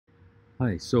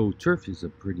Hi, so Turf is a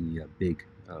pretty big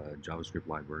JavaScript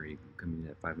library coming in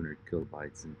at 500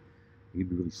 kilobytes, and it can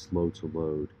be really slow to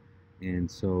load. And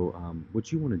so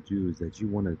what you want to do is that you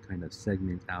want to kind of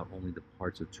segment out only the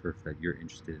parts of Turf that you're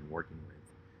interested in working with.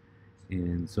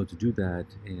 And so to do that,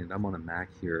 and I'm on a Mac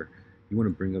here, you want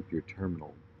to bring up your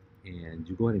terminal, and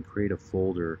you go ahead and create a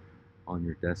folder on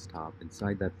your desktop.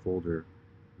 Inside that folder,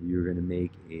 you're going to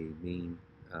make a main.js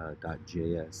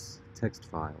text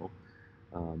file.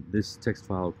 This text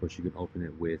file, of course, you can open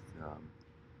it with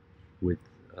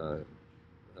uh, uh,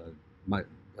 my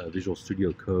Visual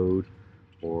Studio Code,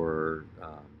 or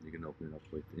you can open it up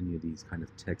with any of these kind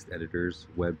of text editors,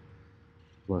 Web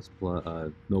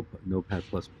Notepad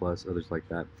others like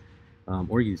that,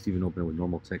 or you can just even open it with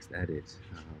normal text edit.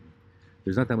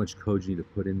 There's not that much code you need to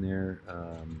put in there,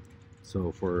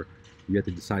 so you have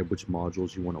to decide which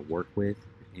modules you want to work with,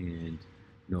 and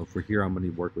for here I'm going to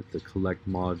work with the collect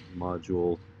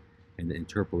module and the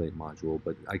interpolate module,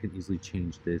 but I can easily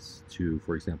change this to,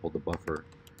 for example, the buffer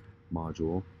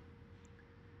module.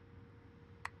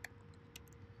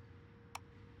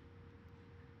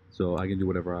 So I can do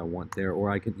whatever I want there, or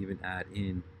I can even add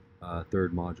in a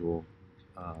third module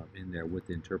in there with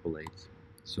the interpolates.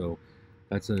 So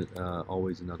that's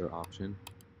always another option.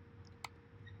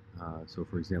 So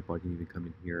for example, I can even come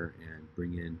in here and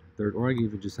bring in third, or I can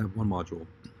even just have one module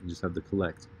and just have the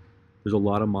collect. There's a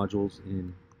lot of modules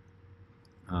in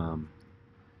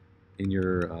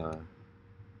your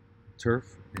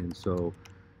turf, and so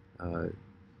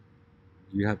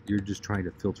you're just trying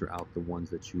to filter out the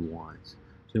ones that you want.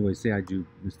 So anyway, say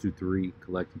let's do 3,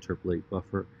 collect, interpolate,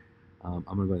 buffer. I'm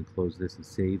going to go ahead and close this and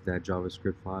save that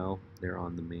JavaScript file there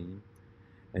on the main.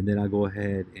 And then I go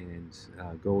ahead and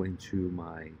go into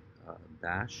my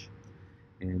bash.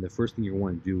 And the first thing you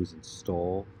want to do is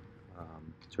install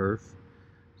turf.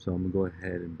 So I'm going to go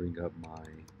ahead and bring up my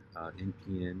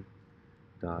npm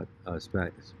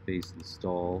space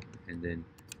install, and then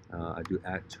I do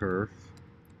 @turf.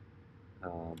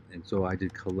 And so I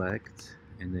did collect,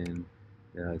 and then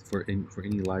for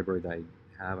any library that I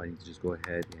have, I need to just go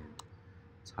ahead and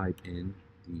type in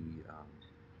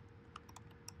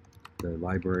the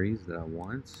libraries that I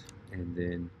want, and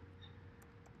then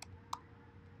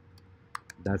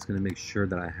that's going to make sure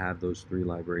that I have those 3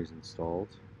 libraries installed.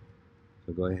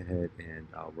 So go ahead and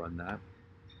I'll run that.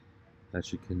 That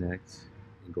should connect,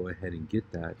 and go ahead and get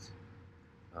that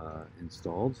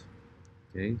installed.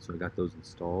 Okay, so I got those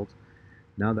installed.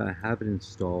 Now that I have it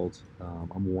installed, I'm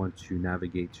going to want to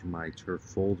navigate to my turf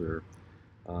folder.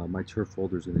 My turf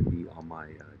folder is going to be on my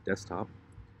desktop,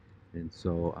 and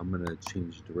so I'm going to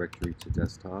change directory to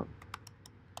desktop,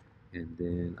 and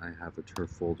then I have a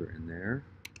turf folder in there.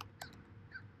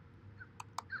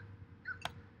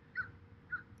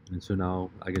 And so now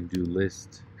I can do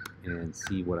list and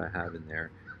see what I have in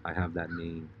there. I have that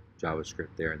main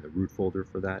JavaScript there in the root folder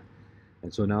for that.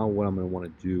 And so now what I'm going to want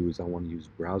to do is I want to use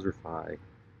browserify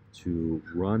to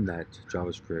run that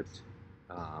JavaScript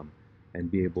and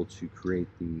be able to create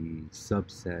the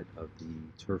subset of the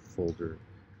turf folder,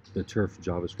 the turf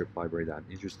JavaScript library that I'm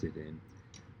interested in.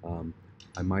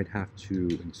 I might have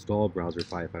to install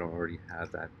browserify if I don't already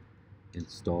have that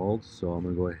installed, so I'm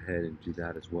going to go ahead and do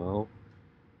that as well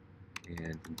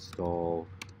and install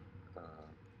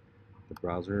the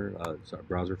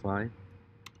browserify.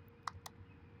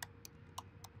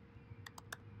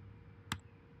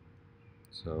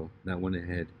 So that went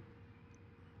ahead,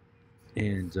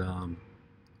 and oh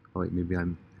wait, maybe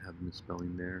I'm having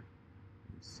misspelling there.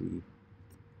 Let's see.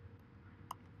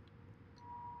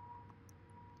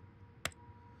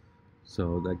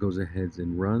 So that goes ahead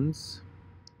and runs.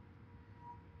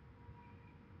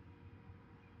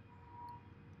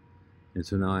 And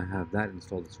so now I have that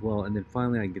installed as well. And then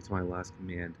finally I can get to my last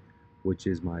command, which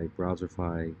is my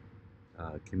browserify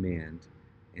command.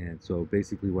 And so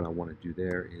basically what I want to do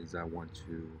there is I want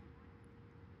to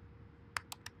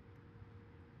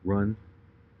run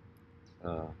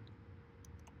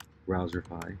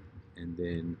browserify, and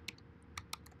then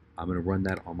I'm going to run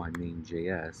that on my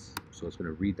main.js. So it's going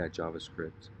to read that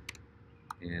JavaScript,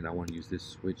 and I want to use this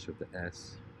switch of the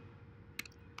S,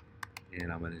 and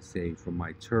I'm going to say from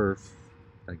my turf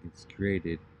that gets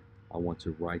created, I want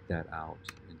to write that out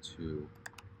into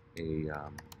a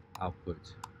output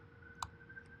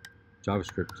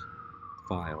JavaScript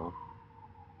file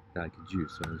that I could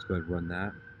use. So let's go ahead and run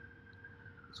that.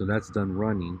 So that's done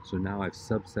running. So now I've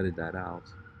subsetted that out.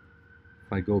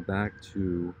 If I go back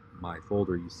to my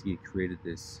folder, you see it created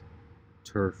this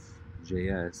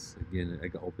turf.js. Again, I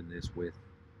can open this with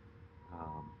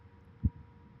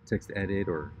text edit,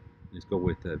 or just go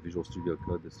with Visual Studio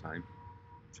Code this time.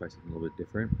 Try something a little bit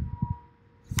different.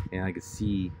 and I can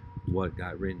see what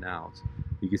got written out.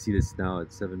 You can see this now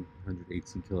at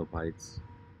 718 kilobytes.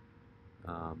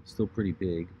 Still pretty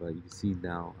big, but you can see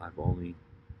now I've only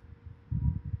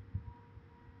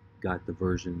got the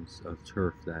versions of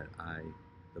turf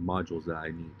the modules that I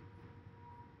need.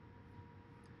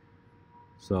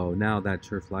 So now that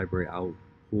turf library, I'll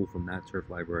pull from that turf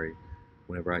library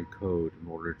whenever I code in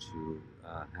order to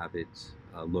have it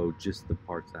load just the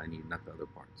parts that I need, not the other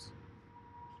parts.